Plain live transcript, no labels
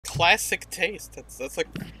classic taste. That's like,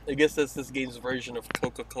 I guess that's this game's version of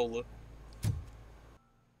Coca-Cola.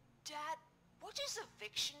 Dad, what does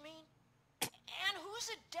eviction mean? And who's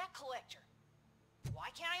a debt collector?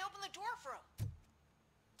 Why can't I open the door for him?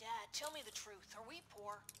 Dad, tell me the truth. Are we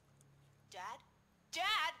poor? Dad?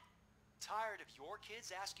 Dad? Tired of your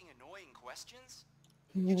kids asking annoying questions?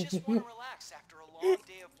 You just want to relax after a long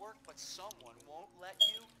day of work, but someone won't let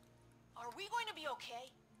you? Are we going to be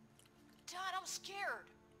okay? Dad, I'm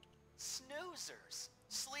scared. Snoozers.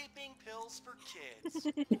 Sleeping pills for kids.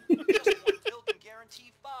 Just one pill can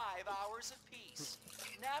guarantee 5 hours of peace.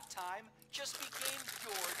 Nap time just became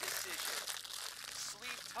your decision.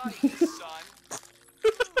 Sleep tight, son.